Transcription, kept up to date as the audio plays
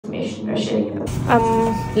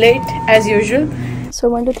I'm late as usual. So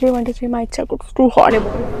 1 2 3 1 2 3 mic check. It's too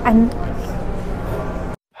horrible. And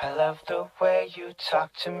I love the way you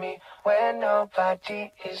talk to me when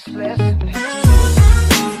nobody is listening.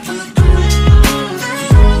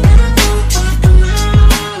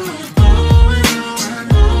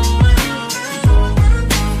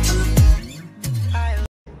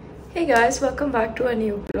 hey guys, welcome back to a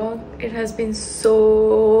new vlog. It has been so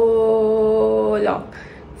long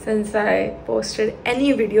since I posted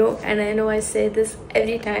any video, and I know I say this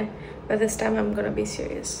every time, but this time I'm gonna be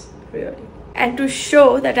serious, really. And to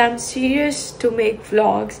show that I'm serious to make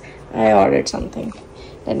vlogs, I ordered something.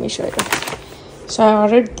 Let me show you. So I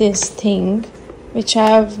ordered this thing which I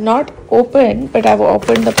have not opened, but I've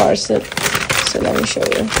opened the parcel. So let me show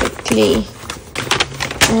you quickly.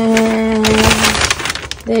 And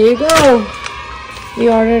there you go. We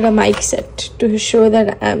ordered a mic set to show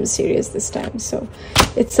that I'm serious this time. So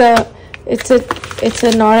it's a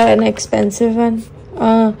not an expensive one.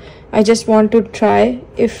 I just want to try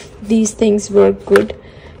if these things work good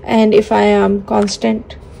and if I am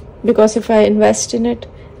constant, because if I invest in it,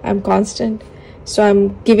 I'm constant. So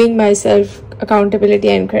I'm giving myself accountability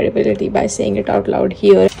and credibility by saying it out loud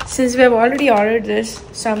here. Since we have already ordered this,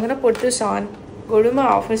 so I'm gonna put this on, go to my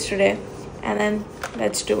office today, and then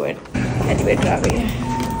let's do it. Anyway, Ravi,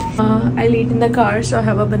 I'll eat in the car, so I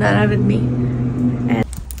have a banana with me, and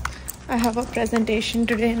I have a presentation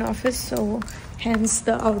today in office, so hence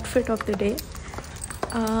the outfit of the day.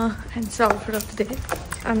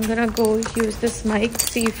 I'm gonna go use this mic,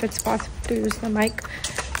 see if it's possible to use the mic.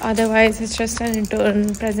 Otherwise it's just an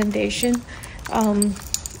intern presentation.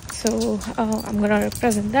 So I'm gonna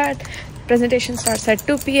present that. Presentation starts at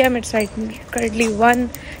 2 p.m. It's currently 1.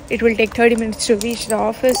 It will take 30 minutes to reach the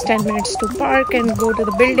office, 10 minutes to park and go to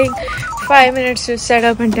the building, 5 minutes to set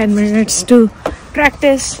up, and 10 minutes to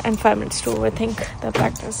practice, and 5 minutes to overthink the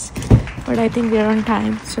practice. But I think we are on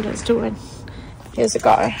time, so let's do it. Here's the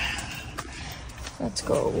car. Let's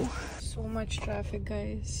go. So much traffic,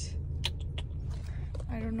 guys.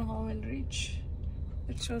 I don't know how I'll reach.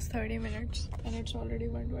 It shows 30 minutes and it's already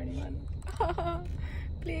 1:21.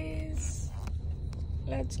 Please,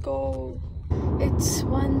 let's go. It's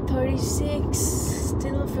 1:36.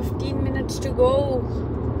 Still 15 minutes to go.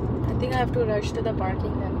 I think I have to rush to the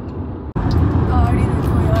parking then. गाड़ी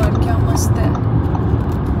देखो यार, क्या मस्त है.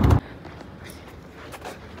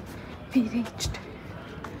 We reached.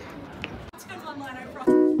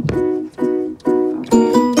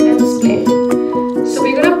 Let's play. So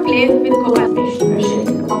we're gonna play with co-animation question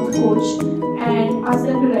of the coach and ask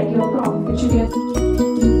them to write your prompt, which you get.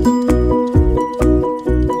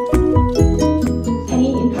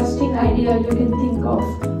 Any interesting idea you can think of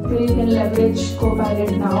where you can leverage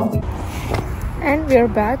COPILOT now. And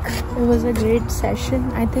we're back. It was a great session.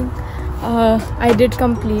 I think I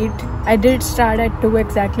did start at 2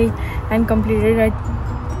 exactly and completed at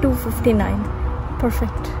 2:59.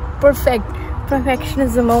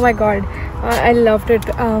 Perfectionism. Oh my god, I loved it.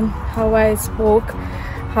 How I spoke,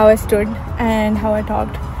 how I stood, and how I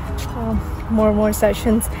talked. More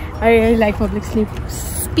sessions. I really like public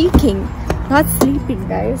speaking, not sleeping,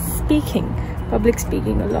 guys. Public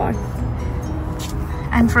speaking a lot.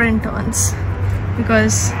 And for interns,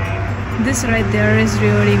 because this right there is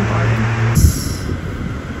really important,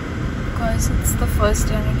 because it's the first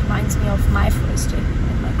day and it reminds me of my first day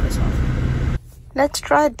in Microsoft. Let's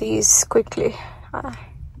try these quickly.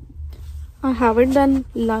 I haven't done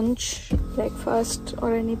lunch, breakfast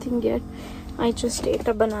or anything yet. I just ate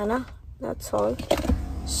a banana, that's all.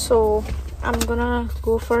 So I'm gonna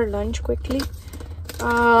go for lunch quickly.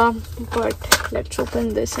 But let's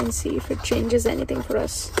open this and see if it changes anything for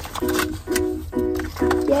us.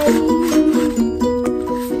 Yay!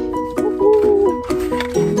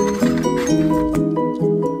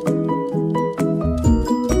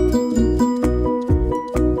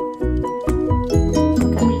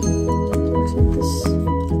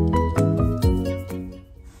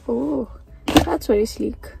 That's very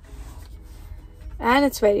sleek, and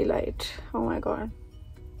it's very light. Oh my god,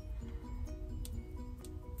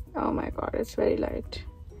 it's very light.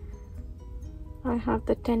 I have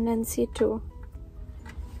the tendency to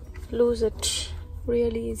lose it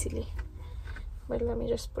really easily, but let me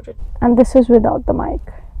just put it. And this is without the mic.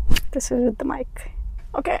 This is with the mic.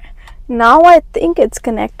 Okay, now I think it's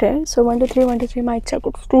connected. So 1 2 3 1 2 3 mic check.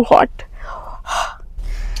 It's too hot.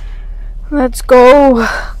 Let's go.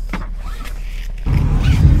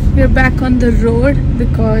 We're back on the road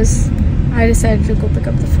because I decided to go pick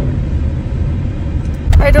up the food.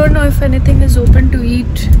 I don't know if anything is open to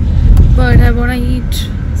eat, but I want to eat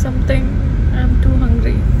something. I'm too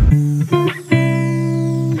hungry.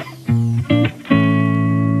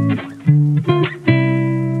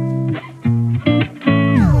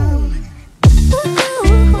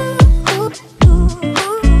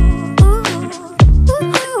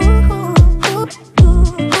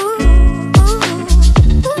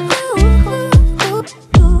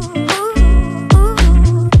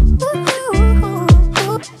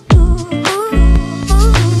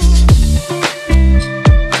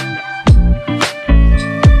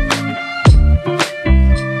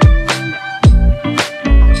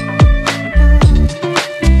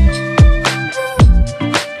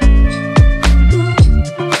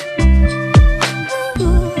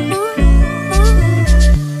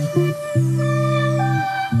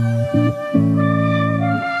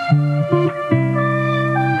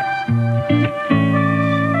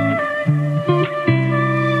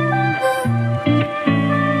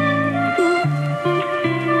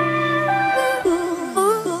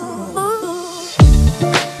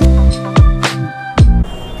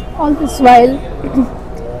 All this while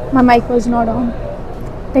my mic was not on.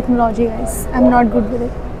 Technology, guys, I'm not good with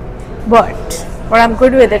it. But what I'm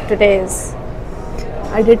good with it today is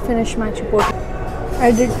I did finish my Chipotle.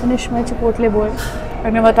 Bowl.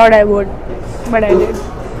 I never thought I would, but I did.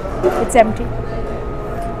 It's empty.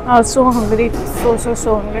 I was so hungry,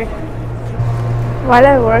 so hungry. While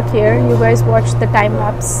I work here, you guys watch the time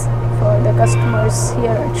lapse for the customers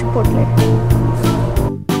here at Chipotle.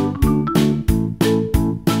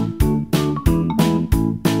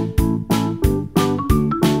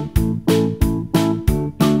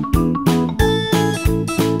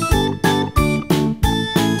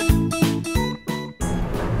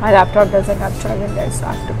 My laptop doesn't have charging there, so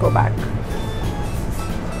I have to go back.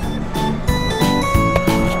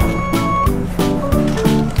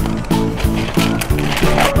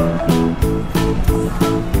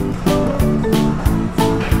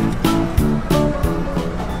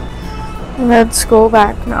 Let's go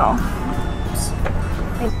back now.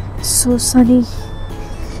 It's so sunny.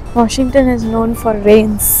 Washington is known for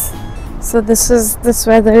rains, so this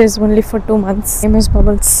weather is only for 2 months. Name is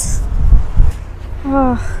Bubbles.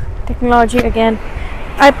 Oh, technology again.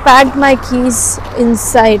 I packed my keys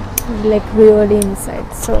inside, like really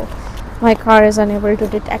inside, so my car is unable to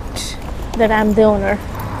detect that I'm the owner.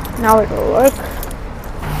 Now it will work.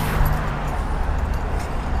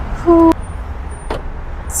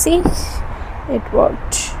 See, it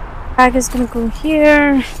worked. Bag is gonna go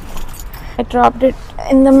here. I dropped it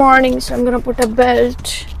in the morning, so I'm gonna put a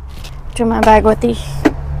belt to my bagwati.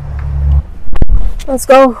 Let's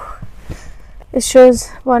go. It shows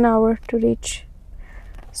 1 hour to reach.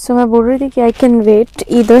 So I बोल रही थी कि I can wait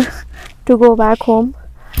either to go back home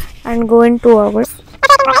and go in 2 hours.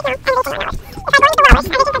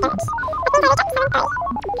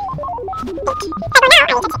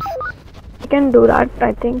 I can do that,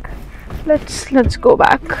 I think. Let's go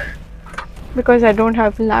back because I don't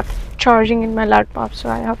have charging in my laptop, so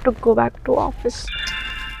I have to go back to office.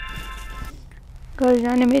 घर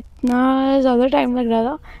जाने में इतना ज़्यादा time लग रहा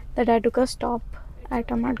था that I took a stop at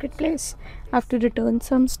a marketplace. I have to return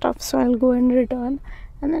some stuff, so I'll go and return,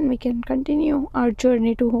 and then we can continue our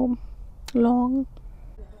journey to home. Long.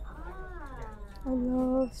 I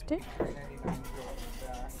lost it.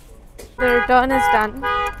 The return is done.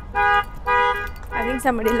 I think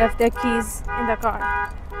somebody left their keys in the car.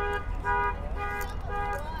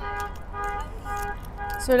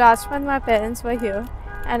 So last month my parents were here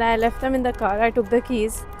and I left them in the car. I took the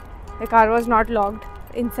keys. The car was not locked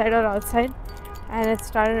inside or outside, and it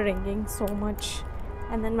started ringing so much.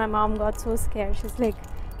 And then my mom got so scared. She's like,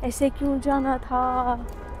 "ऐसे क्यों जाना था?"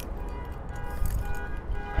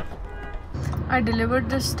 I delivered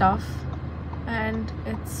the stuff and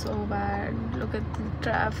it's so bad. Look at the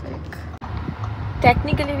traffic.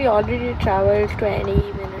 Technically we already traveled 20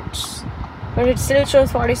 minutes, but it still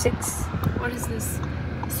shows 46. What is this?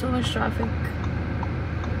 So much traffic.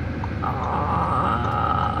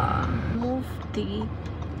 Move the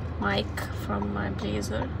mic from my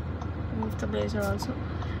blazer. Move the blazer also,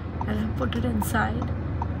 and I put it inside,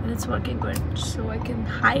 and it's working good. So I can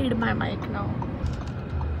hide my mic now.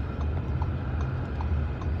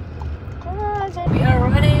 We are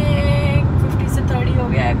running. 50 से 30 हो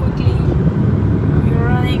गया है quickly. We are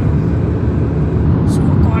running. So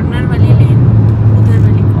corner वाली lane, उधर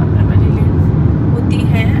वाली corner वाली lane होती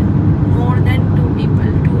है more than 2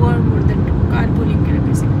 people, 2 or more than 2. Carpooling के लिए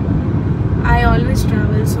basically. I always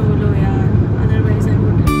travel solo यार. Otherwise I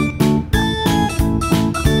would.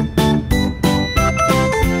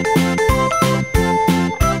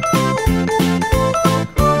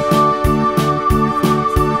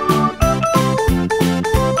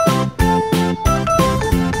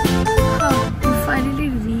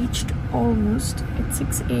 It's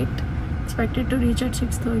 6:08. Expected to reach at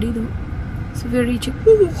 6:30 though. So we're reaching.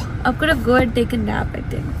 I'm gonna go and take a nap, I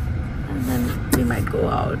think, and then we might go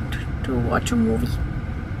out to watch a movie.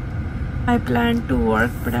 I plan to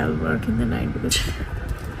work, but I'll work in the night because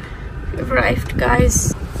we've arrived, guys.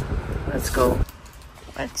 Let's go.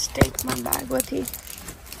 Let's take my bag with me.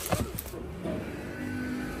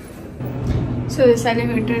 So this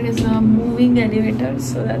elevator is a moving elevator,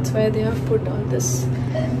 so that's why they have put all this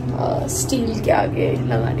steel के आगे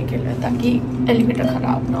लगाने के लिए ताकि elevator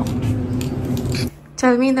खराब ना हो.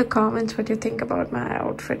 Tell me in the comments what you think about my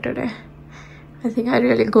outfit today. I think I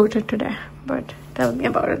really got it today, but tell me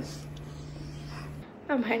about it.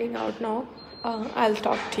 I'm heading out now. I'll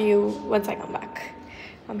talk to you once I come back.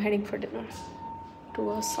 I'm heading for dinner to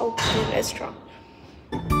a South Indian restaurant.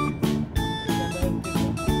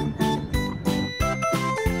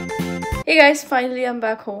 Hey guys, finally I'm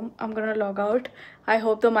back home. I'm gonna log out. I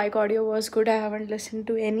hope the mic audio was good. I haven't listened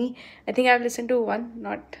to any. I think I've listened to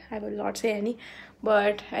one. I will not say any,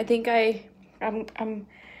 but I think I'm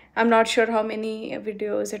not sure how many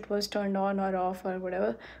videos it was turned on or off or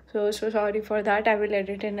whatever. So sorry for that. I will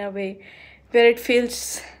edit in a way where it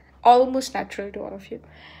feels almost natural to all of you.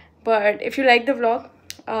 But if you like the vlog,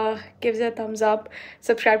 give it a thumbs up,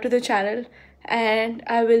 subscribe to the channel, and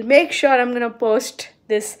I will make sure I'm gonna post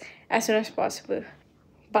this as soon as possible.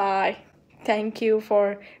 Bye. Thank you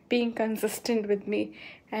for being consistent with me,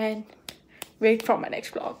 and wait for my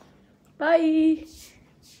next vlog. Bye.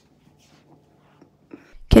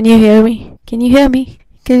 Can you hear me? Can you hear me?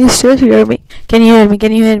 Can you still hear me? Can you hear me?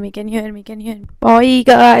 Can you hear me? Can you hear me? Can you hear me? Bye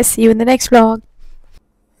guys. See you in the next vlog.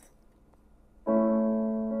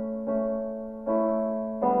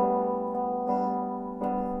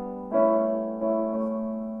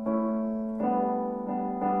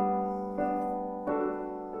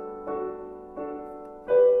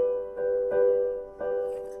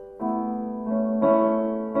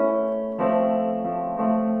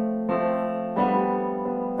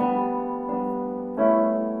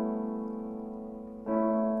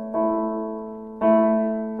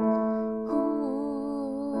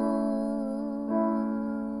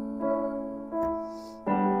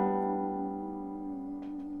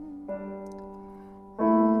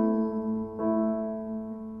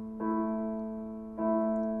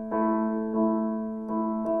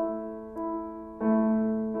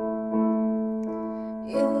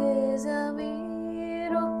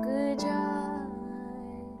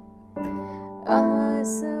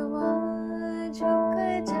 आसमां झुक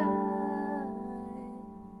जाए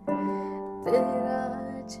तेरा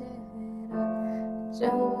चेहरा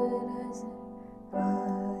जब नजर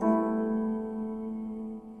आए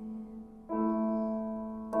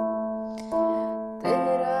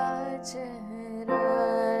तेरा चेहरा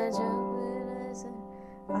जब नजर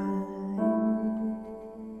आए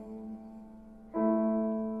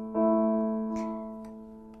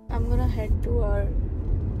I'm gonna head to our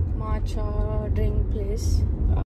matcha drink place.